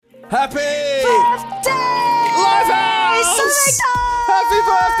Happy birthday， Lifehouse！ 生命堂 Happy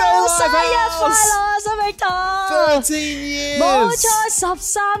birthday， 生日快 Lifehouse！ 樂，生命堂13 years！ 冇錯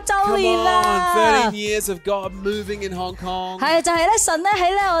，13週年啦 Come on，13 years of God moving in Hong Kong。係就係咧，神咧喺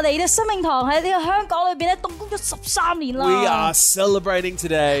咧我哋嘅生命堂喺呢個香港裏邊咧動工咗13年啦。 We are celebrating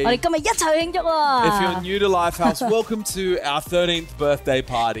today。 我哋今日一齊去慶祝啊 If you're new to Lifehouse, welcome to our 13th birthday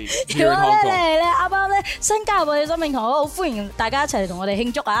party 如 here in 果 Hong 咧 Kong。你咧啱啱咧新加入我哋生命堂，好歡迎大家一齊嚟同我哋慶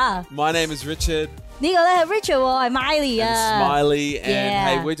祝啊！ My name is Richard 呢個咧係 Richard 喎，係 Miley and 啊。 Smiley, and Yeah.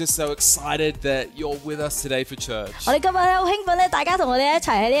 hey, we're just so excited that you're with us today for church. 我哋今日咧好興奮咧，大家同我哋一齊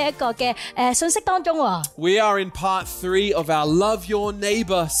喺呢一個嘅信息當中喎。 We are in part 3 of our Love Your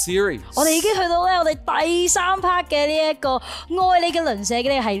Neighbor series. 我哋已經去到咧我哋第3 part 嘅呢一個愛你嘅鄰舍嘅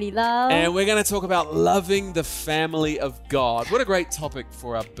呢個系列啦。 And we're going to talk about loving the family of God. What a great topic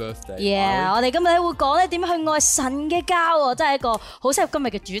for our birthday. Yeah， Miley. 我哋今日咧會講咧點樣去愛神嘅家喎，真係一個好適合今日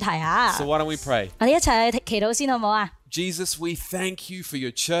嘅主題啊！ So why don't we pray? 我哋一齊去祈禱先好唔好啊？ Jesus, we thank you for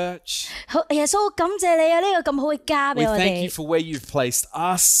your church. 好，耶穌感謝你啊！呢個咁好嘅家 We 俾我 thank you 哋， for where you've placed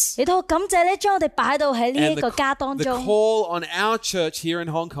us 亦都感謝你將我哋擺到喺呢 and 一個家當 the 中， call on our church here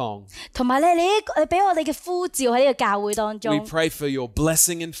in Hong Kong. 同埋咧你俾我哋嘅呼召喺呢個教會當 We 中， pray for your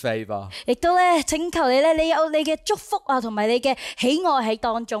blessing and favor 亦都咧請求你咧，你有你嘅祝福啊，同埋你嘅喜愛喺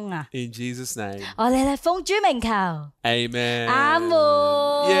當中啊！ in Jesus' name. 我哋咧奉主名求， Amen. 阿門。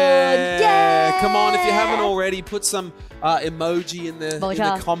 Yeah. Come on, if you haven't already, put some emoji in the 冇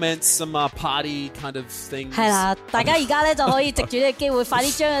錯。 comments, some party kind of things. 係啦，大家而家咧就可以藉住呢個機會，快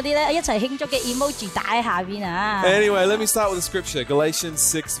啲將嗰啲咧一齊慶祝嘅 emoji 打喺下邊啊！ Anyway, let me start with the scripture, Galatians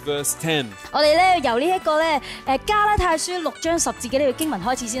 6 verse 10. 我哋咧由呢一個咧加拉太書6章10節嘅呢個經文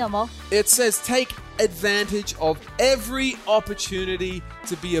開始先好唔好？ It says, take advantage of every opportunity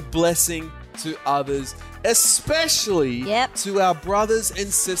to be a blessing to others, especially Yep. to our brothers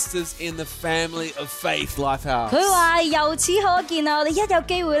and sisters in the family of faith, Lifehouse. 佢話由此可見啊，我哋一有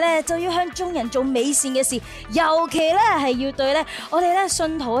機會咧就要向眾人做美善嘅事，尤其咧係要對咧我哋咧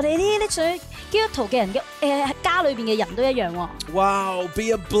信徒，我哋呢啲屬於基督徒嘅人嘅家裏邊嘅人都一樣喎。 Wow,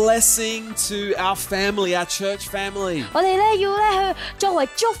 be a blessing to our family, our church family. 我哋咧要咧去作為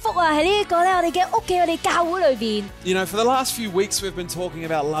祝福啊，喺呢一個咧我哋嘅屋企、我哋教會裏邊。 You know, for the last few weeks, we've been talking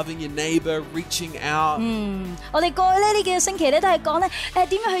about loving your neighbor, reaching out. 我哋過去咧呢幾個星期咧都係講咧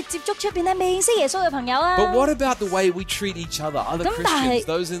點樣去接觸出邊咧未認識耶穌嘅朋友啊。 But what about the way we treat each other, other 咁但係 Christians,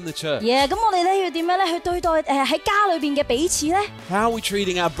 those in the church? 咁我哋咧要點樣咧去對待喺家裏邊嘅彼此咧？ How are we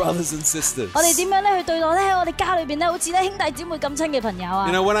treating our brothers and sisters? 我哋點樣咧去對待咧喺我哋家裏邊咧好似咧兄弟姊妹咁親嘅朋友啊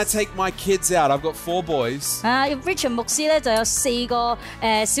You know, when I take my kids out, I've got 4 boys. ？Richard 牧師咧就有4個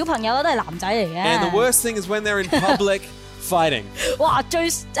小朋友啦，都係男仔嚟 And the 嘅。 worst thing is when they're in public fighting. 哇，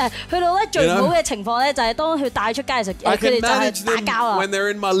去到咧最唔好嘅情況咧就係當佢帶出街嘅時候， I 佢哋 can 就 manage 係打 them 交啊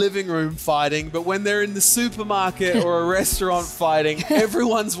when！they're in my living room fighting, but when they're in the supermarket or a restaurant fighting,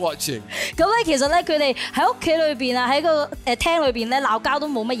 everyone's watching. 咁咧其實咧佢哋喺屋企裏邊啊，喺個廳裏邊咧鬧交都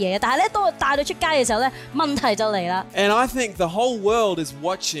冇乜嘢，但係咧當佢帶到出街嘅時候咧，問題就嚟啦。 And I think the whole world is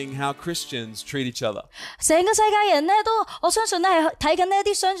watching how Christians treat each other. 成個世界人咧都，我相信咧係睇緊呢一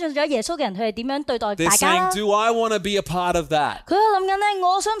啲相信咗耶穌嘅人，佢係點樣對待 They're 大家啦 saying, do I want to be a part of that? 佢喺度諗緊咧，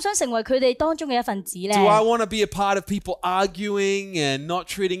我想唔想成為佢哋當中嘅一份子咧？ Do I want to be a part of people arguing and not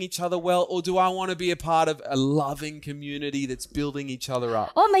treating each other well? Or do I want to be a part of a loving community that's building each other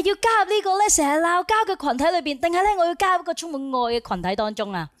up? 我係咪要加入呢個咧成日鬧交嘅群體裏邊，定係咧我要加入一個充滿愛嘅群體當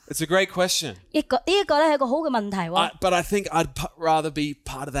中啊？ It's a great question. 呢一個咧係一個好嘅問題喎。 But I think I'd rather be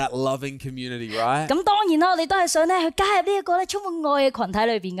part of that loving community, right? 咁當然啦，我哋都係想咧去加入呢一個咧充滿愛嘅群體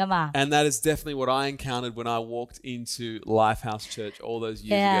裏邊噶嘛。 And that is definitely what I encountered when I walked into Lifehouse Church all those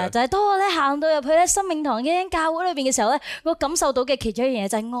years 係啊， ago. 就係當我咧行到入去咧生命堂嘅間教會裏邊嘅時候咧，我感受到嘅其中一樣嘢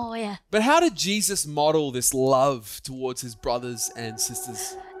就係愛啊。 But how did Jesus model this love towards his brothers and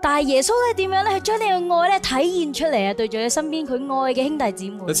sisters? 但係耶穌咧點樣咧去將呢個愛咧體現出嚟啊？對住佢身邊佢愛嘅兄弟姊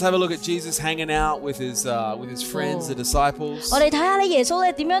妹。 Let's have a look at Jesus hanging out with his friends, the disciples. 我哋睇下咧耶穌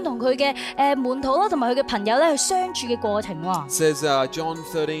咧點樣同佢嘅門徒啦，同埋佢嘅朋友咧去相處嘅過程喎。 It says John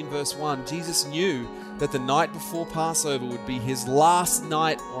 13 verse 1, Jesus knew that the night before Passover would be his last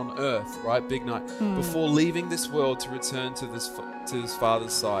night on earth, right? Big night. Before leaving this world to return to his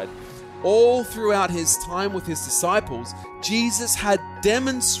Father's side. All throughout his time with his disciples, Jesus had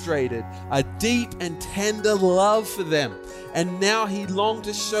demonstrated a deep and tender love for them. And now he longed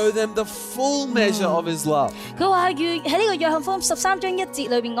to show them the full measure of his love. 佢話喺呢個約翰福音13章1節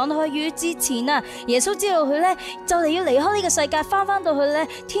裏邊講到，佢逾越之前啊，耶穌知道佢咧就嚟要離開呢個世界，翻到去咧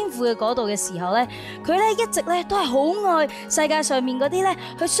天父嘅嗰度嘅時候咧，佢咧一直咧都係好愛世界上面嗰啲咧，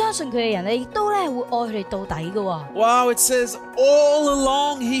佢相信佢嘅人咧，亦都咧會愛佢哋到底嘅喎。 Wow, it says all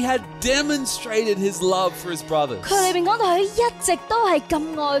along he had demonstrated his love for his brothers. 佢裏邊講到佢一直都係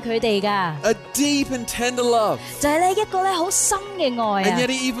咁愛佢哋㗎。A deep and tender love. 就係咧一個咧好深嘅愛 And 啊。 yet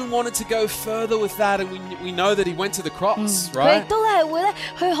he even wanted to go further with that, and we know that he went to the cross, 佢 right? 亦都咧係會咧，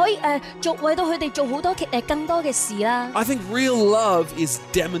佢可以為到佢哋做好多更多嘅事啦。 I think real love is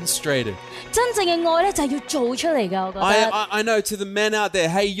demonstrated. 真正嘅愛咧就係要做出嚟㗎，我覺得。I know to the men out there,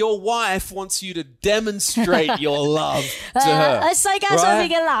 hey, your wife wants you to demonstrate your love to her. 喺世界上面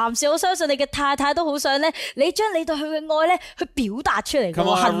嘅男士，我相信你嘅太太都好想咧，你將你對佢嘅愛咧去表達出嚟㗎，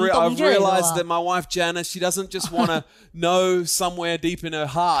 Come on, 行動 I've 出嚟 realized that 㗎。 my wife Jana, she doesn't just want to know somewhere deep in her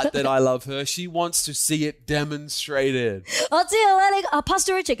heart that I love her. She wants to see it demonstrated. 我知道咧呢個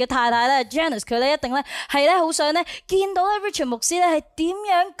Pastor Richard 嘅太太咧 Janice 佢咧一定咧係咧好想咧見到咧 Richard 牧師咧係點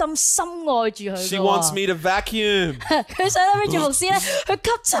樣咁深愛住佢㗎。 She wants me to vacuum. 佢想咧 Richard 牧師咧去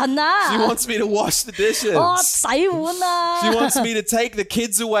吸塵啊。 She wants me to wash the dishes. 洗碗啊。 She wants me to take the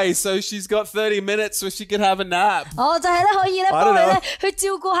kids away so she's got 30 minutes so she can have a nap. 就係咧可以咧 I 幫 don't 佢 know. 咧去照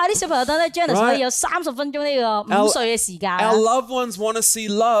顧下啲小朋友，等咧 Janice Right. 可以有30分鐘呢個午睡嘅時間。 Our loved ones want to see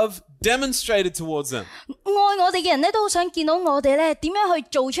love demonstrated towards them. 愛我哋嘅人咧都好想見到我哋咧點樣去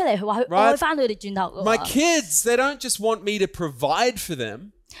做出嚟，去話去 Right. 愛翻佢哋轉頭㗎。 My kids, they don't just want me to provide for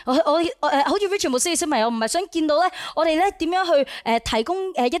them. 好似 Richard 牧師嘅小朋友唔係想見到咧我哋咧點樣去提供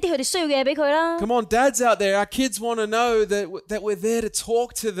一啲佢哋需要嘅嘢俾佢啦。 Come on, dads out there, our kids want to know that we're there to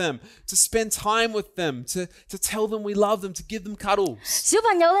talk to them, to spend time with them, to tell them we love them, to give them cuddles. 小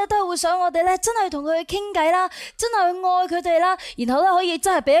朋友咧都係會想我哋咧真係同佢哋傾偈啦，真係去愛佢哋啦，然後咧可以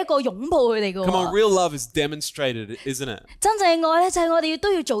真係俾一個擁抱佢哋㗎。 Come on, real love is demonstrated, isn't it? 真正嘅愛咧就係我哋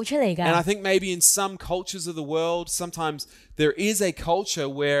都要做出嚟㗎。 And I think maybe in some cultures of the world, sometimes there is a culture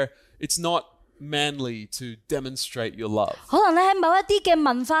where it's not manly to demonstrate your love. 可能咧喺某一啲嘅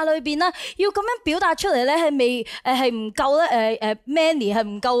文化裏邊啦，要咁樣表達出嚟咧係未係唔夠咧manly 係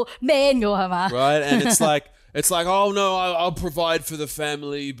唔夠 man 㗎係嘛？ Right? And it's like, oh no, I'll provide for the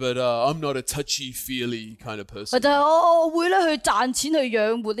family, but I'm not a touchy-feely kind of 或 person. 者我會咧去賺錢去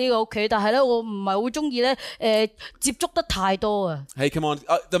養活呢個屋企，但係咧我唔係好中意咧接觸得太多啊。 Hey, come on.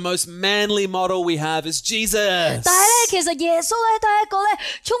 The most manly model we have is Jesus. 但係咧，其實耶穌咧都係一個咧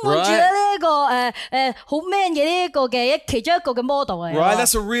充滿住呢一個好 man 嘅呢一個嘅其中一個嘅 model 嚟。 Right?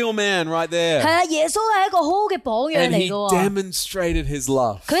 That's a real man right 係 there. 啊，耶穌係一個好好嘅榜樣 And 嚟 he 嘅喎。 demonstrated his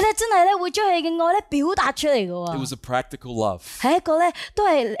love. 佢咧真係咧會將佢嘅愛咧表達出嚟嘅 It 喎。 was a practical love. 係一個咧都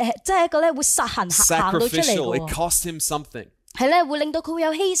係真係一個咧會實行行到出嚟 Sacrificial. 嘅 It 喎。 cost him something. 係咧會令到佢會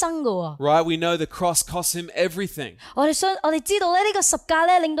有犧牲嘅喎。 Right? We know the cross cost him everything. 我哋知道咧呢個十架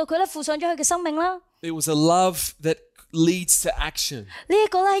咧令到佢咧付上咗佢嘅生命啦。 It was a love that leads to action. 呢一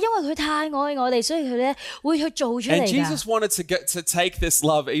個咧因為佢太愛我哋，所以佢咧會去做出嚟 And 㗎。 Jesus wanted to take this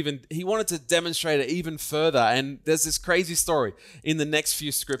love he wanted to demonstrate it even further. And there's this crazy story in the next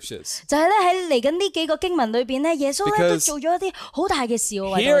few scriptures. 就係咧喺嚟緊呢幾個經文裏邊咧，耶穌咧都 Because 做咗一啲好大嘅事喎，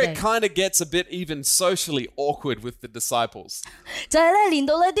為到 Here 我 it 哋。 kind of gets a bit even socially awkward with the disciples. 就係咧連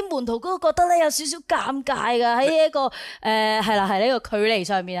到呢啲門徒都覺得咧有少少尷尬㗎喺呢一個係呢個距離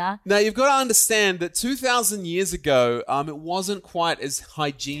上面啊。 Now you've got to understand that 2,000 years ago, it wasn't quite as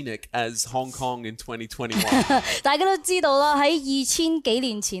hygienic as Hong Kong in 2021. 大家都知道啦，喺2000幾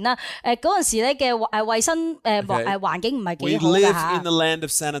年前啦，嗰陣時咧嘅衞生環境唔係 We 幾好㗎 live 嚇 in the land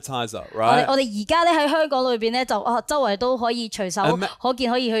of sanitizer, 我 right? 哋而家咧喺香港裏邊咧就周圍都可以隨手可見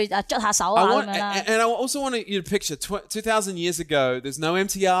可以去捽下手啊咁樣啦。 And I also want you to picture 2,000 years ago, there's no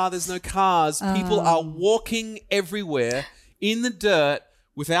MTR, there's no cars. People are walking everywhere in the dirt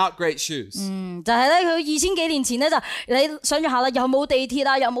without great shoes. 就係咧，佢2000幾年前咧就你想象下啦，又冇地鐵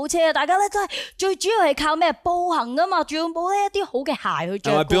啊，又冇車啊，大家咧都係最主要係靠咩步行噶嘛，仲要冇呢一啲好嘅鞋去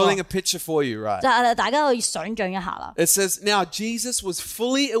Am I 着 building 㗎 a picture for you, right? 就大家可以想象一下啦。 It says, now Jesus was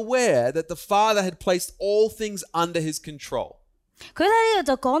fully aware that the Father had placed all things under his control. 佢咧呢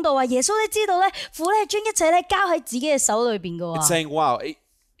度就講到話，耶穌咧知道咧父咧將一切咧交喺自己嘅手裏邊㗎 It's 喎， saying, wow,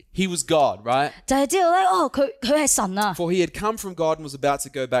 he was God, right? 就係知道咧佢係神啊。 For he had come from God and was about to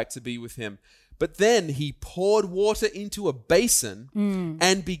go back to be with him. But then he poured water into a basin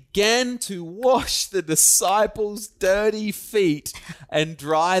and began to wash the disciples' dirty feet and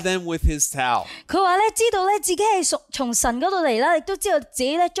dry them with his towel. 佢話咧知道咧自己係從神嗰度嚟啦，亦都知道自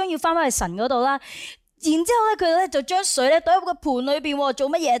己咧將要翻返去神嗰度啦。然之後咧，佢咧就將水咧倒入個盤裏邊喎，做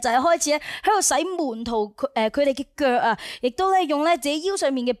乜嘢？就係開始咧喺度洗門徒佢哋嘅腳啊，亦都咧用咧自己腰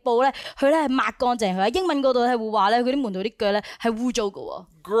上面嘅布咧，佢咧係抹乾淨佢。喺英文嗰度係會話咧，佢啲門徒啲腳咧係污糟嘅喎。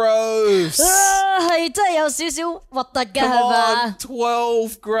gross. 係真係有少少核突嘅，係 Come 嘛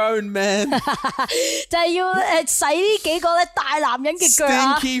on,？12 grown men. 就係要洗呢幾個咧大男人嘅腳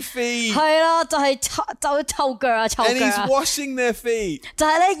啊， Stinky feet. 係啦，就係臭腳啊，臭 And 腳 he's 啊， washing their feet. 就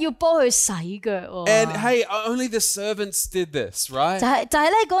係咧要幫佢洗腳喎。 And hey, only the servants did this, right? 就係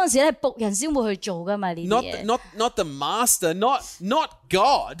咧嗰陣時咧僕人先會去做噶嘛呢啲 Not 嘢， not the master, not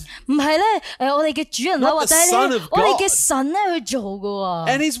God. 唔係咧我哋嘅主人啦， Not 或 the 者係 Son 咧 of 我哋嘅 God. 神咧去做噶喎，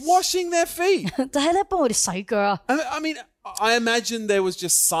 And he's washing their feet. 就係咧幫佢哋洗腳啊。 I mean, I imagine there was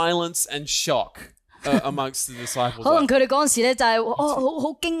just silence and shock amongst the disciples. 可能佢哋嗰陣時咧就係好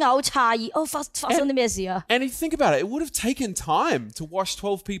驚訝、好詫異，發生啲咩事啊？ And if you think about it, it would have taken time to wash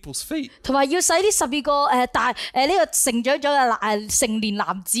 12 people's feet. 同埋要洗呢12個呢個成長咗嘅成年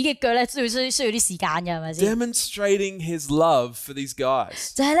男子嘅腳咧，需要啲時間嘅，係咪先？ Demonstrating his love for these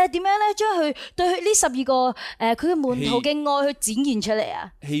guys. 就係咧點樣咧將佢對佢呢12個佢嘅門徒嘅愛去展現出嚟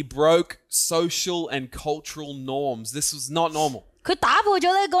啊！ He broke social and cultural norms. This was not normal. 佢打破咗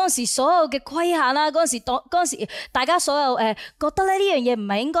咧嗰陣時所有嘅規限啦，嗰陣時大家所有覺得咧呢樣嘢唔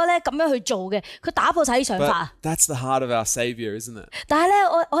係應該咧咁樣去做嘅，佢打破晒啲想 But 法。 that's the heart of our Savior, isn't it? 但係咧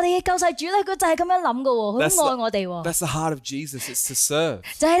我哋嘅救世主咧，佢就係咁樣諗嘅喎，佢好愛我哋喎。 That's the heart of Jesus. It's to serve.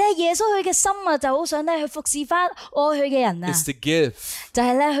 就係咧耶穌佢嘅心啊，就好想咧去服侍翻愛佢嘅人啊， It's to give. 就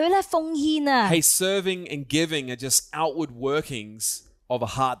係咧佢咧奉獻啊。 Hey, serving and giving are just outward workings of a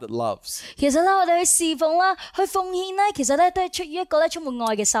heart that loves. 其實咧，我哋去侍奉啦，去奉獻咧，其實咧都係出於一個咧充滿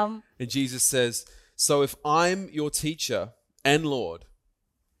愛嘅心。 And Jesus says, so if I'm your teacher and Lord,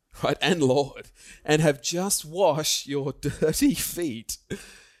 right, and Lord, and have just washed your dirty feet,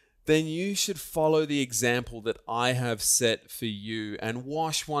 then you should follow the example that I have set for you and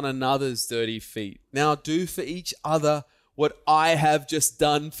wash one another's dirty feet. Now do for each other what I have just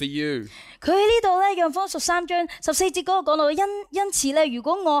done for you. 佢喺呢度咧，約翰福音13章14節嗰個講到，因此咧，如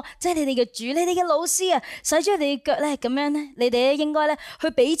果我即係你哋嘅主，你哋嘅老師啊，洗咗你哋嘅腳咧，咁樣咧，你哋咧應該咧去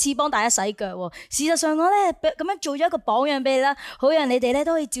彼此幫大家洗腳喎。事實上我咧咁樣做咗一個榜樣俾你啦，好讓你哋咧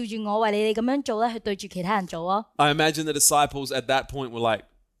都可以照住我為你哋咁樣做咧，去對住其他人做啊。I imagine the disciples at that point were like,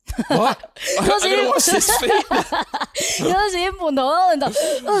 what? I'm going to wash his feet? 有陣時啲門徒可能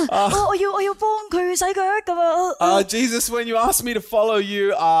就我要幫佢洗腳咁啊。 Jesus, when you asked me to follow you,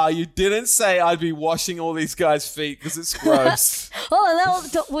 you didn't say I'd be washing all these guys' feet because it's gross. 可能咧，我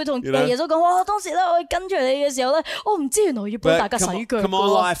就會同耶穌講：哇！當時咧，我跟住你嘅時候咧，我唔知原來要幫大 But 家洗腳 come 㗎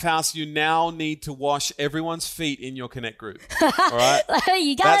on, Lifehouse, you now need to wash everyone's feet in your Connect group. All right?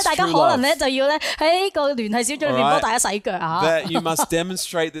 而家咧， That's 大家 true 可能 love. 咧就要咧喺個聯繫小組裏面 Alright. 幫大家洗腳啊。 That you must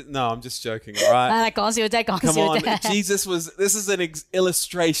demonstrate that. No, I'm just joking. All right? 講笑啫，講 Come 笑 on. 啫。 This is an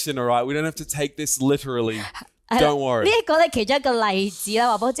illustration. All right? We don't have to take this literally. Don't 呢 worry. 一個咧其中一個例子啦，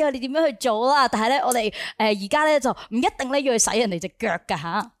話俾我知道你點樣去做啦。但係咧，我哋而家咧就唔一定咧要去洗人哋隻腳㗎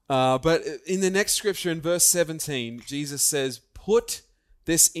嚇。But in the next scripture, in verse 17, Jesus says, put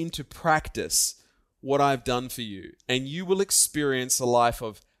this into practice, what I've done for you, and you will experience a life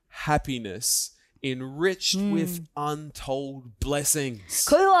of happiness enriched with untold blessings.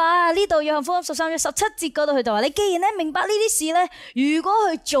 佢話呢度約翰福音13章17節嗰度，佢就話：你既然咧明白呢啲事咧，如果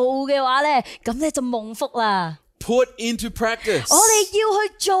去做嘅話咧，咁咧就蒙福啦。 Put into practice 我哋要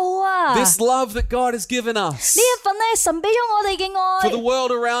去做啊！ this love that God has given us 呢一份咧神俾咗我哋嘅愛， for the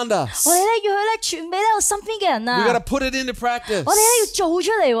world around us. 我哋咧要去咧傳俾咧我身邊嘅人 We've got 啊！ to put it into practice. 我哋咧要做出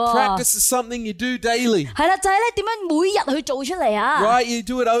嚟喎。 Practice is something you do daily, 係啦，就係咧點樣每日去做出嚟啊！ right? You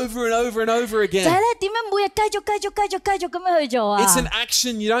do it over and over and over 就係 again. 咧點樣每日繼續咁樣去做啊！ It's an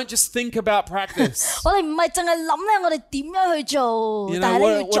action. You don't just think about practice. 我哋唔係淨係諗咧，我哋點樣去做， You 但 know, 係咧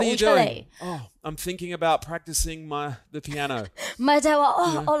要 what are you 做出嚟 doing?。Oh, I'm thinking about practicing the piano. 唔係就係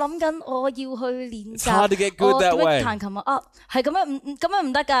話我諗緊我要去練 It's hard to 習 get good 我 that 點樣 way. 彈琴啊！係咁樣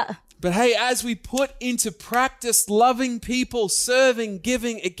唔得㗎。 But hey, as we put into practice loving people, serving,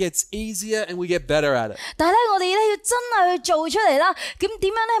 giving, it gets easier and we get better at it. 但係咧，我哋咧要真係去做出嚟啦。咁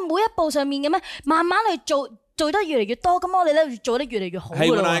點樣咧？每一步上面嘅咩，慢慢去做得越嚟越多，咁我哋咧要做得越嚟越好㗎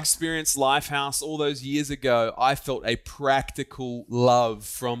Hey, when I 啦。 experienced Lifehouse all those years ago, I felt a practical love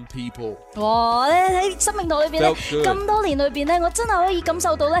from people. 哇！咧喺生命堂裏邊咧 Felt good. 咁多年裏邊咧，我真係可以感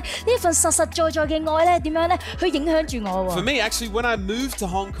受到咧呢一份實實在在嘅愛咧，點樣咧去影響住我 For 喎。 me, actually, when I moved to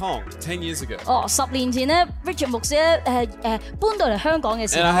Hong Kong 10 years ago, 10年前咧 ，Richard 牧師咧搬到嚟香港嘅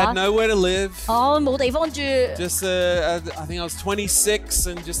時 and 候 I 啊 had，nowhere to live, 冇地方住。 just I think I was 26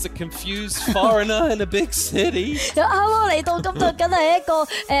 and just a confused foreigner in a big city. 30. 就啱啱嚟到，咁就梗係一個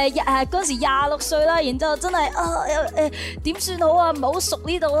嗰時26歲啦，然之後真係點算好啊？唔係好熟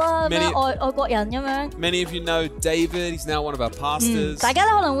呢度啦，咩外國人咁樣。Many of you know David. He's now one of our pastors. 大家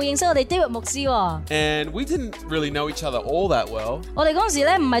咧可能會認識我哋 David 牧師喎。And we didn't really know each other all that well. 我哋嗰陣時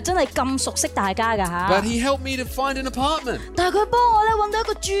咧唔係真係咁熟悉大家㗎嚇。But he helped me to find an apartment. 但係佢幫我咧揾到一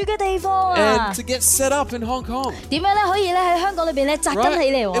個住嘅地方啊。And to get set up in Hong Kong. 點樣咧可以咧喺香港裏邊咧扎根起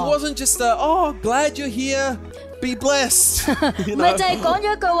嚟喎 It wasn't just glad you're here, be blessed. 唔係就係講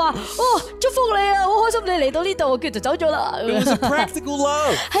咗一句話，祝福你啊，好開心你嚟到呢度，跟住就走咗啦。It was a practical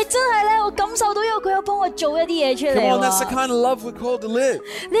love. 係真係咧，我感受到因為佢有幫我做一啲嘢出嚟。Come on, that's the kind of love we're called to live.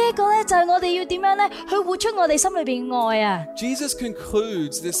 呢一個咧就係我哋要點樣咧去活出我哋心裏邊嘅愛啊。Jesus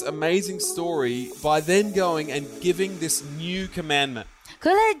concludes this amazing story by then going and giving this new commandment. 佢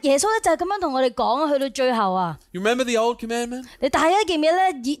咧耶穌咧就係咁樣同我哋講啊，去到最後啊。You remember the old commandment? 你大家記唔記得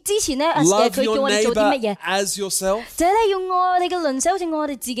咧？之前咧佢叫我哋做啲乜嘢 ？As yourself. 就係咧要愛我哋嘅鄰舍，好似愛我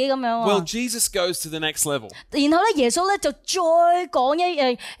哋自己咁樣。Well, Jesus goes to the next level. 然後咧耶穌咧就再講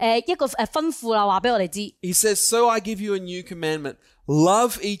一個吩咐啦，話俾我哋知。He says, "So I give you a new commandment: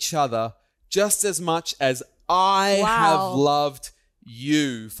 love each other just as much as I have loved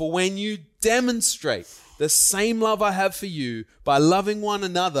you. For when you demonstrate the same love I have for you by loving one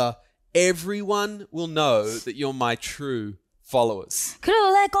another, everyone will know that you're my true followers." 佢度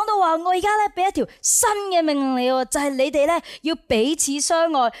咧講到話，我而家咧俾一條新嘅命令你喎，就係你哋咧要彼此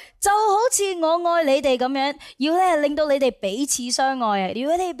相愛，就好似我愛你哋咁樣，要咧令到你哋彼此相愛啊！如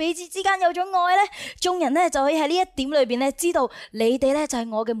果你哋彼此之間有咗愛咧，眾人咧就可以喺呢一點裏邊咧知道你哋咧就係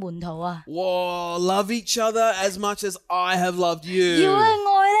我嘅門徒啊！ Whoa, love each other as much as I have loved you. 要咧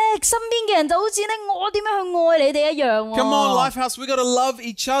愛咧身邊嘅人就好似咧我點樣去愛你哋一樣喎。Come on, Lifehouse, we got to love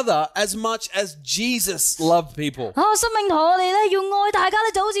each other as much as Jesus loved people. 生命堂我哋咧要愛大家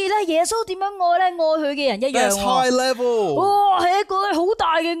咧，就好似咧耶穌點樣愛咧愛佢嘅人一樣。That's high level. 哇，係一個咧好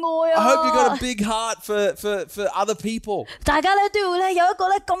大嘅愛啊 I hope you got a big heart for other people. 大家咧都要咧有一個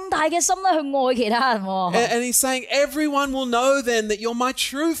咧咁大嘅心咧去愛其他人。And he's saying everyone will know then that you're my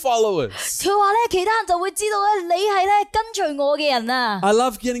true followers. 佢話咧其他人就會知道咧你係咧跟隨我嘅人啊。I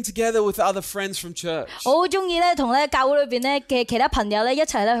love getting together with other friends from church. 我好中意咧同咧教會裏邊咧嘅其他朋友咧一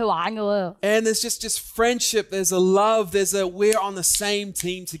齊咧去玩嘅喎。And there's just friendship, there's a love, we're on the same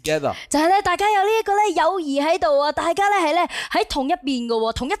team together. 就係咧大家有呢一個咧友誼喺度啊，大家咧係咧喺同一邊嘅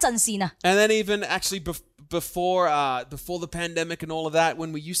喎，同一陣線啊。And then even actually before the pandemic and all of that,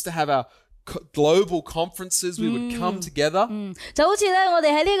 when we used to have our global conferences, we would come together. 就好似咧我哋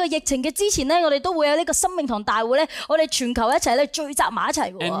喺呢個疫情嘅之前咧，我哋都會有呢個生命堂大會咧，我哋全球一齊咧聚集埋一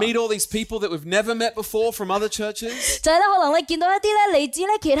齊 And meet all these people that we've never met before from other churches. 就係咧可能你見到一啲咧嚟自咧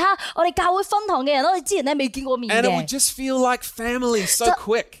其他我哋教會分堂嘅人，我哋之前咧未見過面 And it 嘅。 would just feel like family so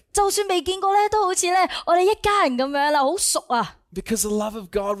quick. 就算未見過咧，都好似咧我哋一家人咁樣啦，好熟啊！ Because the love of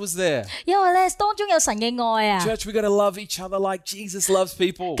God was there. 因為咧當中有神嘅愛啊！ Church, we got to love each other like Jesus loves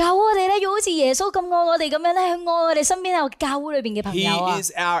people. 教會我哋咧要好似耶穌咁愛我哋咁樣咧，去愛我哋身邊有教會裏邊嘅朋 He 友啊！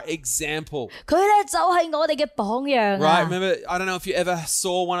 is our example. 佢咧就係我哋嘅榜樣 Right? 啊！ Remember, I don't know if you ever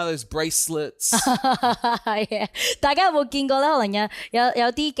saw one of those bracelets. 係啊！大家有冇見過咧？可能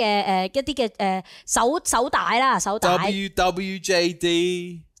有啲嘅一啲嘅手帶啦，手帶。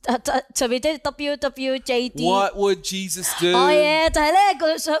WWJD. 上面即係 WWJD。 What would Jesus do? 係就係咧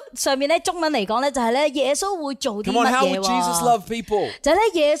佢上面咧中文嚟講咧就係咧耶穌會做啲 Come 乜 on, how 嘢 would Jesus love people? 就係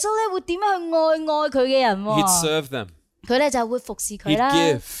咧耶穌咧會點樣去愛佢嘅人 He'd serve them. 佢咧就會服侍佢啦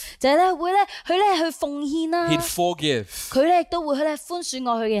He'd give. 就係咧會咧佢咧去奉獻啦 He'd forgive. 佢咧亦都會去咧寬恕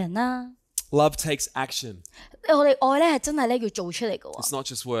愛佢嘅人啦 Love takes action. 我哋愛咧係真係咧要做出嚟嘅 It's not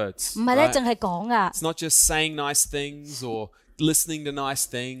just words. 唔係咧 right? 淨係講噶 It's not just saying nice things or listening to nice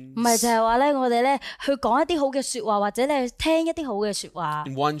things. 唔係就係話咧我哋咧去講一啲好嘅說話或者咧聽一啲好嘅說話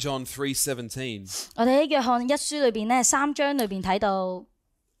In 1 John 3:17, 我哋喺約翰一書裏邊咧3章裏邊睇到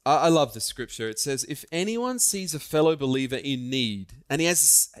I love the scripture. It says, if anyone sees a fellow believer in need and he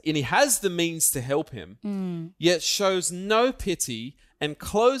has the means to help him, yet shows no pity and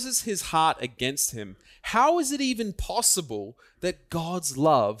closes his heart against him, how is it even possible that God's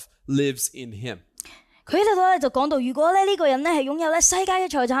love lives in him? 佢呢度咧就講到，如果咧呢個人咧係擁有咧世界嘅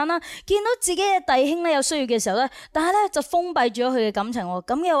財產啦，見到自己嘅弟兄咧有需要嘅時候咧，但係咧就封閉咗佢嘅感情喎，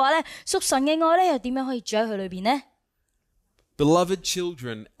咁嘅話咧，屬神嘅愛咧又點樣可以住喺佢裏邊呢？ Beloved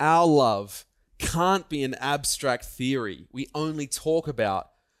children, our love can't be an abstract theory we only talk about,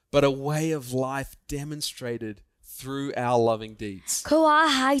 but a way of life demonstrated through our loving deeds. 佢話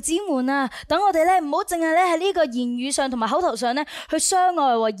孩子們啊，等我哋咧唔好淨係咧喺呢個言語上同埋口頭上咧去相愛，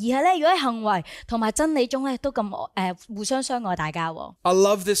而係咧要喺行為同埋真理中咧都咁互相相愛大家。I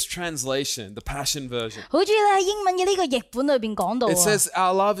love this translation, the Passion version. 好中意咧喺英文嘅呢個譯本裏邊講到 It says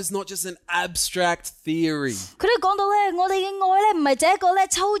our love is not just an abstract theory. 佢都講到咧，我哋嘅愛咧唔係就係一個咧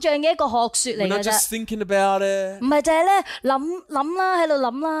抽象嘅一個學說嚟 We're 嘅 not 啫， just thinking about it, 唔係就係咧諗啦，喺度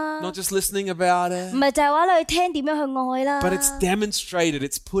諗啦， not just listening about 唔 it, 係就係話你去聽點樣去愛啦， but it's demonstrated,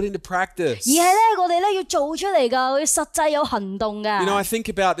 it's put into practice. 而係咧我哋咧要做出嚟㗎，要實際有行動㗎。You know, I think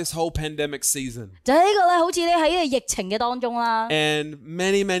about this whole pandemic season 就係呢個咧，好似咧喺呢個疫情嘅當中啦。and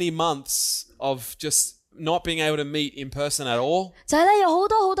many months of just not being able to meet in person at all. 就係咧有好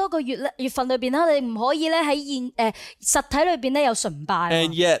多個月份裏邊啦，我哋唔可以咧喺實體裏邊咧有崇拜。And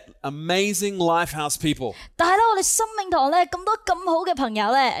yet, amazing Lifehouse people, 但係咧我哋生命堂咧咁多咁好嘅朋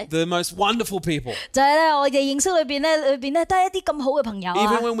友咧， the most wonderful people. 就係咧我哋認識裏邊咧都係一啲咁好嘅朋友啊。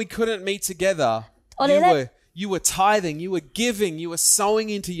 Even when we couldn't meet together, you were tithing, you were giving, you were sowing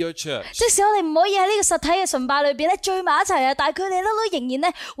into your church. 即使我哋唔可以喺呢個實體嘅崇拜裏邊咧聚埋一齊啊，但係佢哋咧都仍然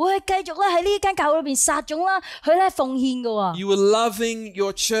咧會去繼續咧喺呢間教會裏邊撒種啦，去咧奉獻㗎。You were loving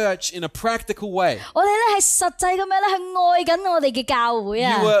your church in a practical way. 我哋咧係實際咁樣咧去愛緊我哋嘅教會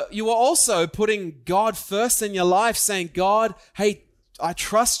啊。You were also putting God first in your life, saying, God, hey, I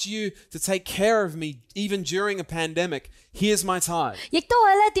trust you to take care of me even during a pandemic. Here's my tithe. 亦都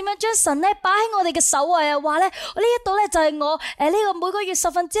係咧點樣將神咧擺喺我哋嘅首位啊！話咧我呢一度咧就係我呢個每個月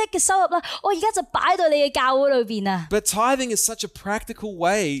1/10嘅收入啦，我而家就擺到你嘅教會裏邊啊。But tithing is such a practical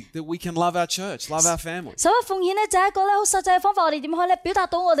way that we can love our church, love our family. 首一奉獻咧就係一個咧好實際嘅方法，我哋點可以咧表達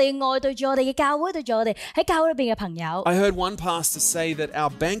到我哋嘅愛，對住我哋嘅教會，對住我哋喺教會裏邊嘅朋友。I heard one pastor say that our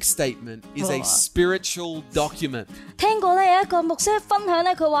bank statement is a spiritual document. 聽過咧有一個牧師分享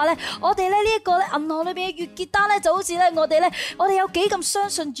咧，佢話咧我哋咧呢一個咧銀行裏邊嘅月結單咧就好似咧我哋有幾咁相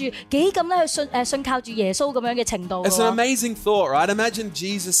信住，幾咁咧去信靠住耶穌咁樣嘅程度。It's an amazing thought, right? Imagine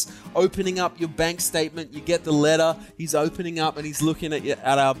Jesus opening up your bank statement. You get the letter. He's opening up and he's looking at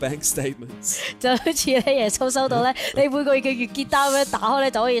our bank statements. 就好似咧耶穌收到咧，你每個月嘅月結單咁樣打開咧，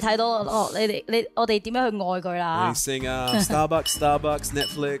就可以睇到我哋點樣去愛佢啦。He's saying Starbucks,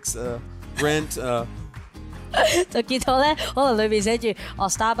 Netflix, rent. 就見到咧，可能裏邊寫住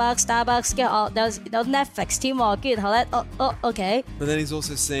Starbucks，跟住有 Netflix 添喎，跟住後咧OK。But then he's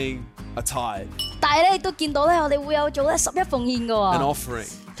also seeing a tithe. 但係咧亦都見到咧，我哋會有做咧11奉獻嘅喎。An offering.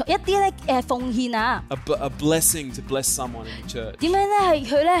 一啲咧奉獻啊。A blessing to bless someone in the church. 點樣咧係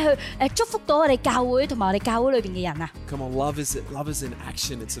佢咧去祝福到我哋教會同埋我哋教會裏邊嘅人啊 ？Come on, love is in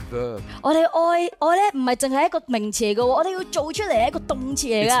action. It's a verb. 我哋愛咧唔係淨係一個名詞嚟嘅喎，我哋要做出嚟係一個動詞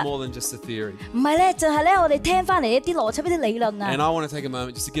嚟㗎。It's more than just a theory. 唔係咧，就係咧我哋聽翻嚟一啲邏輯、一啲理論啊。And I want to take a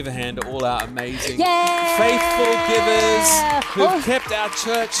moment just to give a hand to all our amazing, faithful givers who've kept our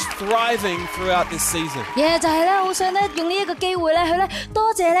church thriving throughout this season. 就係咧，好想咧用呢一個機會咧去咧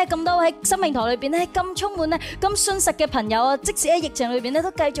多謝咧咁多位生命堂裏邊咧咁充滿咧咁信實嘅朋友啊，即使喺疫情裏邊咧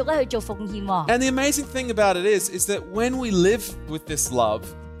都繼續咧去做奉獻。And the amazing thing about it is that when we live with this love,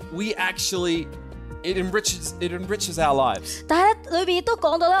 we actually it enriches our lives. 但係咧裏邊亦都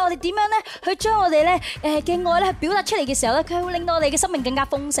講到咧，我哋點樣咧去將我哋咧嘅愛咧去表達出嚟嘅時候咧，佢會令到我哋嘅生命更加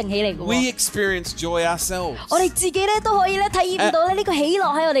豐盛起嚟嘅。We experience joy ourselves. 我哋自己咧都可以咧體驗到咧呢個喜樂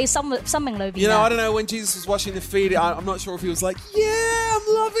喺我哋生命裏邊。You know, I don't know when Jesus was washing the feet. I'm not sure if he was like, "Yeah, I'm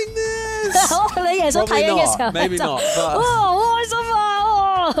loving this." 你耶穌睇緊嘅時候 Maybe not. 好開心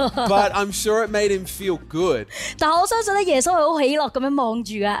啊 But I'm sure it made him feel good. 但我相信咧耶穌係好喜樂咁樣望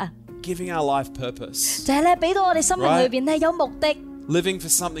住啊。Giving our life purpose. 就係咧俾到我哋生命裏邊咧有目的。Living for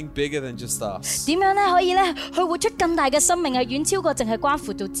something bigger than just us. 點樣咧可以咧去活出更大嘅生命啊？遠超過淨係關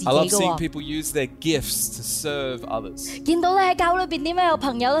乎到自己嘅。 I love seeing people use their gifts to serve others. 見到咧喺教會裏邊點樣有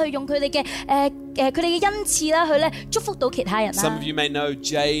朋友咧去用佢哋嘅佢哋嘅恩賜啦，去咧祝福到其他人啦。Some of you may know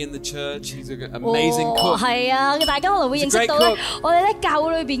Jay in the church. He's an amazing cook. 係啊，大家可能會認識到咧，我哋咧教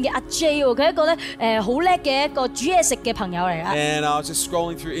會裏邊嘅阿 Jay 喎，佢係一個咧好叻嘅一個煮嘢食嘅朋友嚟啊。And I was just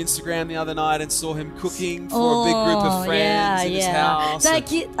scrolling through Instagram the other night and saw him cooking for a big group of friends in his house. 就係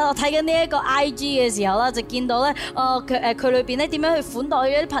睇緊呢一個 IG 嘅時候啦，就見到咧佢裏邊咧點樣去款待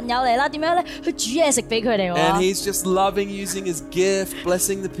啲朋友嚟啦，點樣咧去煮嘢食俾佢哋喎。And he's just loving using his gift,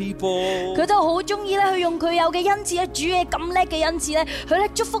 blessing the people. 佢都好中意咧去用佢有嘅恩賜咧，煮嘢咁叻嘅恩賜咧，去咧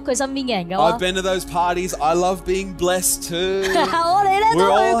祝福佢身邊嘅人㗎。I've been to those parties. I love being blessed too. 我哋咧都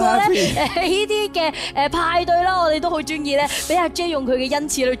去過咧呢啲嘅派對啦，我哋都好中意咧，俾阿 J 用佢嘅恩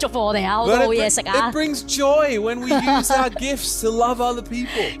賜去祝福我哋啊，好多好嘢食啊。It brings joy when we use our gifts to love other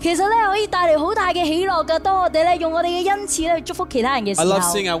people. 其實咧可以帶嚟好大嘅喜樂㗎。當我哋咧用我哋嘅恩賜咧去祝福其他人嘅時 I 候 love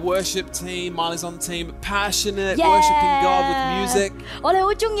seeing our worship team, Miley's on the team, passionate, worshiping God with music. 我哋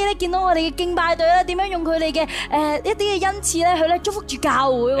好中意咧見到我哋嘅敬拜隊咧點樣用佢哋嘅一啲嘅恩賜咧去咧祝福住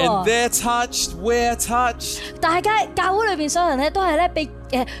教會 And they're touched, we're touched. 大家教會裏邊所有人咧都係咧被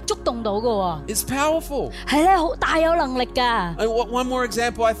觸動到嘅 It's powerful. 係咧好大有能力㗎。 And one more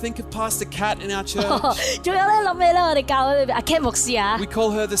example, I think of Pastor Kat in our church. 仲有咧諗起咧我哋教會裏邊阿 Kat 牧師啊， We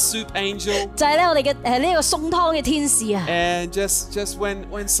call her the soup angel. 就係咧我哋嘅呢個送湯嘅天使啊。 And just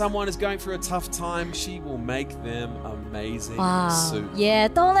when someone is going through a tough time, she will make them amazing 哇 soup.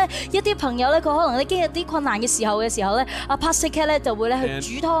 當咧一啲朋友咧佢可能咧經歷啲困難嘅時候咧，阿 Pastor Kat 咧就會咧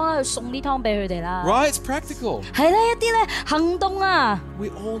去煮湯啦，去送啲湯俾佢哋啦。 Right? It's practical. 係咧一啲咧行動啊。 We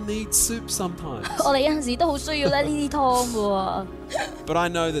all need soup sometimes. 我哋有陣時都好需要咧呢啲湯嘅。But I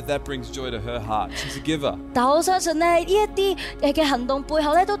know that brings joy to her heart. She's a giver. 但我相信咧呢一啲嘅行動背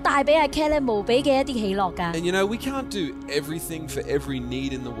後咧都帶俾阿 Kat 咧無比嘅一啲喜樂㗎。 And you know, we can't do everything for every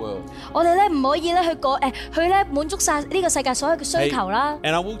need in the world. 我哋咧唔可以咧去咧滿足晒呢個世界所有嘅需求啦。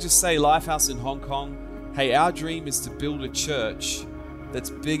 And I will just say, Lifehouse in Hong Kong, hey, our dream is to build a church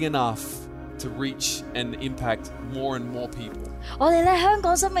that's big enough to reach and impact more and more people. 我哋咧香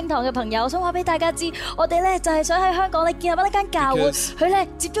港生命堂嘅朋友，想話俾大家知，我哋咧就係想喺香港咧建立一間教會，佢咧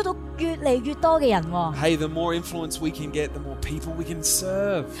接觸到越嚟越多嘅人。 Hey, the more influence we can get, the more people we can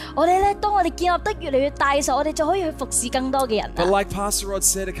serve. 我哋咧當我哋建立得越嚟越大嘅時候，我哋就可以去服侍更多嘅人。 But like Pastor Rod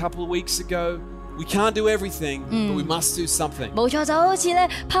said a couple of weeks ago, we can't do everything, but we must do something. 冇錯，就好似咧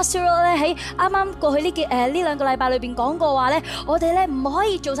Pastor Rod 咧喺啱啱過去呢兩個禮拜裏邊講過話咧，我哋咧唔可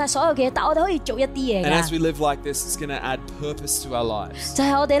以做晒所有嘅嘢，但我哋可以做一啲嘢 And as 㗎。 we live like this, it's going to add purpose to our lives. 就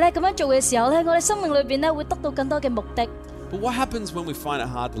係我哋咧咁樣做嘅時候咧，我哋生命裏邊咧會得到更多嘅目的。 But what happens when we find it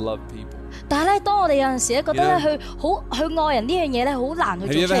hard to love people? 但係咧，當我哋有陣時咧覺得咧去愛人呢樣嘢咧好難去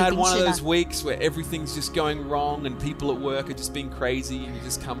Have you 做 ever 出嚟 had 點 one of 算啊 those？ weeks where everything's just going wrong and people at work are just being crazy and you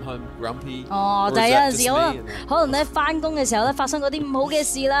just come home grumpy? 哦， Or 就係 is 有 that 陣 just 時 me? 可能咧翻工嘅時候咧發生嗰啲唔好嘅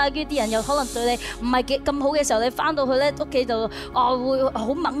事啦，跟住啲人又可能對你唔係幾咁好嘅時候，你翻到去咧屋企就會好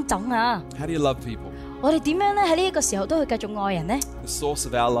掹整啊！ How do you love people? 我哋點樣咧喺呢一個時候都去繼續愛人呢？ The source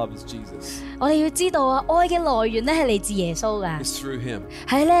of our love is Jesus. 我哋要知道啊，愛嘅來源咧係嚟自耶穌噶， It's through him.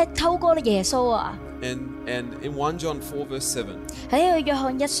 係咧透過耶穌啊。 And in 1 John 4 verse 7, 喺呢個約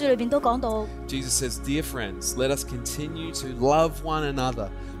翰一書裏邊都講到， Jesus says, Dear friends, let us continue to love one another,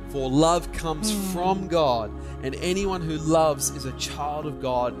 for love comes from God, and anyone who loves is a child of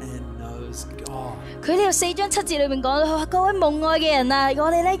God and knows God. 佢呢個4章7節裏面講到，佢話各位蒙愛嘅人啊，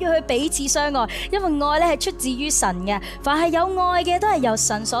我哋咧要去彼此相愛，因為愛咧係出自於神嘅，凡係有愛嘅都係由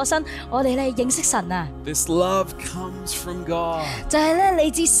神所生，我哋咧認識神啊， This love comes from God. 就係咧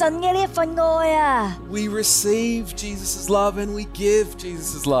嚟自神嘅呢一份愛啊！ We receive Jesus' love and we give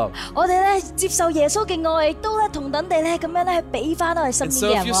Jesus' love. 我哋咧接受耶穌嘅愛，都咧同等地咧咁樣咧去俾翻我哋身 And 邊 so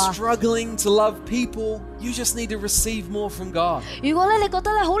嘅 if 人 you're 喎。 struggling to love people, you just need to receive more from God. 如果咧你覺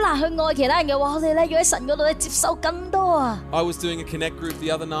得咧好難去愛其他人嘅話，我哋咧要喺神嗰度咧接受更多啊！ I was doing a connect group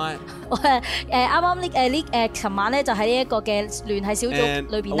the other night, 我啱啱琴晚咧就喺呢一個嘅聯繫小組 and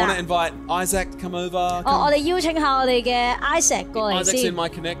裏 I 邊 want 啦 to。invite Isaac to come over. 我哋邀請下我哋嘅 Isaac 過嚟 Isaac's 先 in。my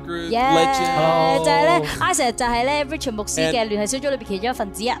connect group, Yeah， legend, 就係咧 Isaac 就係咧 Richard 牧師嘅聯繫小組裏邊其中一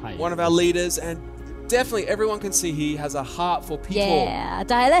份子啊。 one of our leaders, and definitely everyone can see he has a heart for people. Yeah，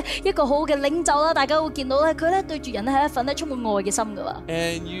就係咧一個好嘅領袖啦，大家會見到咧佢咧對住人咧係一份咧充滿愛嘅心噶喎。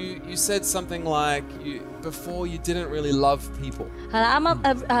 And you said something like before you didn't really love people. 係啦，啱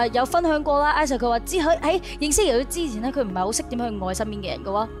啱有分享過啦，Isaac 佢話喺認識耶穌之前咧，佢唔係好識點樣去愛身邊嘅人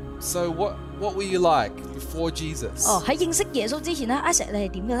噶喎。 So what were you like before Jesus? 喺認識耶穌之前咧，Isaac 你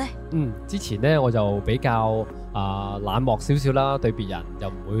係點嘅咧？之前咧我就比較冷漠少少啦，對別人又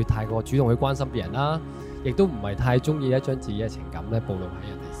唔會太過主動去關心別人啦，亦都唔係太中意將自己嘅情感咧暴露喺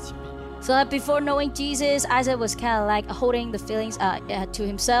人哋前面。 So that before knowing Jesus, Isaac was kind of like holding the feelings to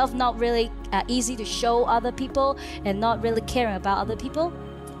himself, not really easy to show other people, and not really caring about other people.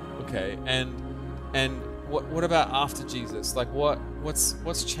 Okay, and what about after Jesus? Like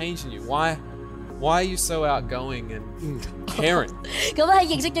what's changed in you? Why are you so outgoing and caring? 咁喺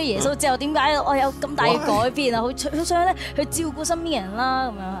認識咗耶穌之後，點解我有咁大嘅改變啊？好想咧去照顧身邊嘅人啦，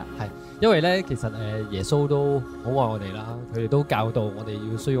咁樣。係因為咧，其實耶穌都好愛我哋啦，佢哋都教導我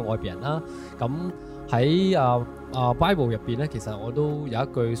哋要需要愛別人啦。咁喺Bible 入邊咧，其實我都有一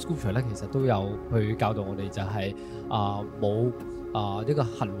句 scripture 咧，其實都有去教導我哋就係冇一個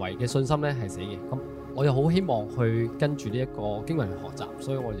行為嘅信心咧係死嘅。咁我又好希望去跟住呢一個經文去學習，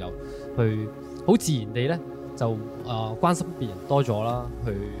所以我就去好自然地咧就關心別人多咗啦，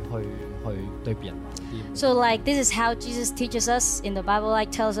去對別人好啲。So like this is how Jesus teaches us in the Bible,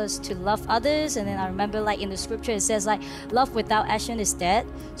 like tells us to love others, and then I remember like in the scripture it says like love without action is dead.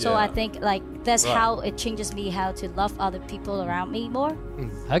 So I think like that's how it changes me how to love other people around me more.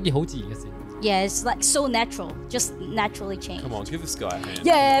 係一件好自然嘅事。Yeah, it's like so natural, just naturally change. Come on, give this guy a hand.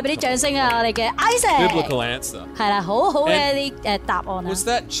 Yeah, 俾啲掌聲啊！我哋嘅 Isaac Biblical answer. 係啦，好好嘅啲答案啊。Was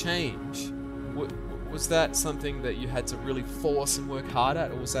that change? Was that something that you had to really force and work hard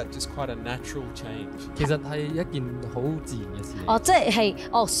at, or was that just quite a natural change? 其實係一件好自然嘅事。哦，即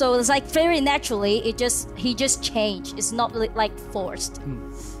係so it's like very naturally, he just changed. It's not like forced.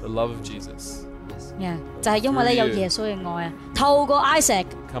 The love of Jesus. Yeah， 就係因為咧有耶穌嘅愛啊，透過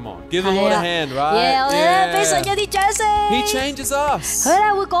Isaac。Come on, give the Lord a hand, right? Yeah， 我哋咧俾神一啲掌聲。He changes us. 佢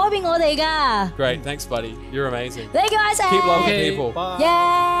咧會改變我哋㗎。Great, thanks, buddy. You're amazing. Thank you, Isaac. Keep loving people.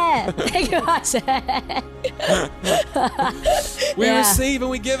 Yeah, thank you, Isaac. We receive and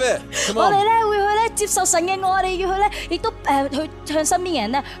we give it. Come 我哋 on. 咧會去咧接受神嘅愛，我哋要去咧亦都去向身邊嘅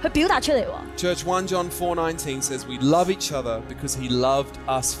人咧去表達出嚟喎。Church 1 John 4:19 says we love each other because he loved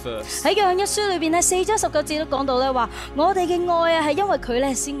us first. 喺約翰一書裏邊咧4章19節都講到咧話，我哋嘅愛啊係因為佢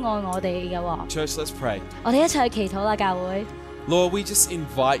咧先愛我哋嘅喎。Church, let's pray. 我哋一齊去祈禱啦，教會。Lord, we just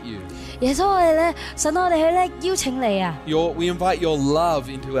invite you. 耶穌，我哋咧，神，我哋去咧邀請你啊！ We invite your love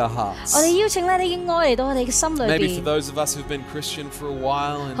into our hearts. 我哋邀請咧你嘅愛嚟到我哋嘅心裏邊。 Maybe for those of us who've been Christian for a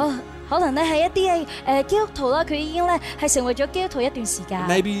while, and 可能咧係一啲嘅基督徒啦，佢已經咧係成為咗基督徒一段時間。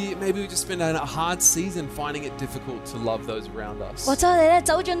maybe we've just been in a hard season, finding it difficult to love those around us. 或者我哋咧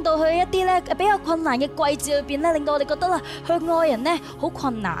走進到去一啲咧比較困難嘅季節裏邊咧，令到我哋覺得啦，去愛人咧好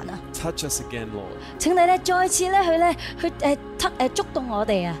困難啊！ Touch us again, Lord. 請你咧再次咧去觸動我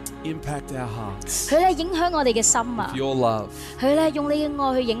哋啊！ Impact our hearts. 佢咧影響我哋嘅心啊！ Your love, 佢咧用你嘅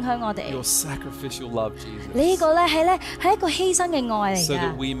愛去影響我哋。 your sacrificial love, Jesus. 你呢個咧係一個犧牲嘅愛嚟 So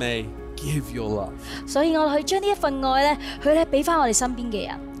that 㗎。 we may give your love. 所以我哋去將呢一份愛咧，去咧俾翻我哋身邊嘅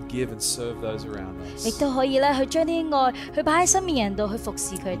人， Give and serve those around 亦 us. 都可以咧去將呢啲愛去擺喺身邊人度去服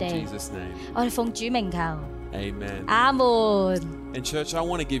侍佢 In 哋。 Jesus' name. 我哋奉主名求， Amen. 阿門。 And church, I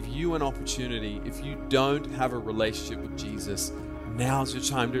want to give you an opportunity. If you don't have a relationship with Jesus, now's your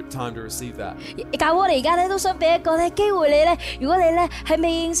time to receive that. 教會我哋而家咧都想俾一個咧機會你咧，如果你咧係未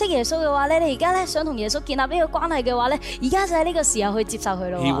認識耶穌嘅話咧，你而家咧想同耶穌建立呢個關係嘅話咧，而家就係呢個時候去接受佢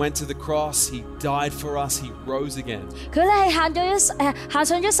咯。 He went to the cross. He died for us. He rose again. 佢咧係行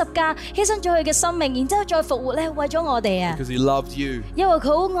上咗十架，犧牲咗佢嘅生命，然之後再復活咧，為咗我哋啊！ Because he loved you. 因為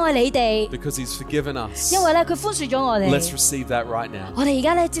佢好愛你哋， Because he's forgiven us. 因為咧佢寬恕咗我哋。 Let's receive that right now. 我哋而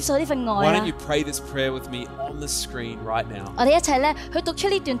家咧接受呢份愛 Why 啦 don't you。pray this prayer with me on the screen right now? 我哋一齊咧去讀出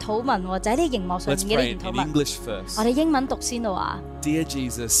呢段禱文喎，就喺啲熒幕上 Let's 面嘅 pray 呢段 in 禱文。 English first. 我哋英文讀先啦話。 Dear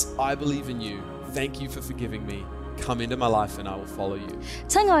Jesus, I believe in you. Thank you for forgiving me. Come into my life and I will follow you.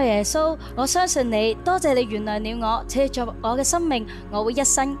 親愛耶穌，我相信你，多謝你原諒了我，且作我嘅生命，我會一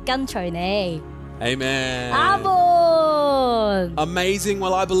生跟隨你。 Amen. 阿門。 Amazing.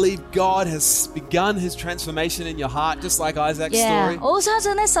 Well, I believe God has begun his transformation in your heart, just like Isaac's Yeah， story. 我好相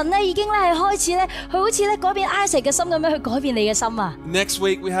信咧，神咧已經咧係開始咧，佢好似咧改變 Isaac 嘅心咁樣去改變你嘅心啊！ Next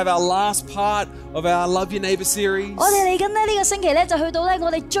week, we have our last part of our Love Your Neighbor series. 我哋嚟緊呢個星期咧就去到咧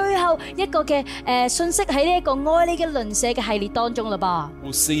我哋最後一個嘅信息喺呢一個愛你嘅鄰舍嘅系列當中啦噃。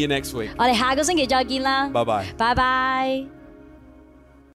 We'll see you next week. 我哋下個星期再見啦， Bye bye. 拜拜。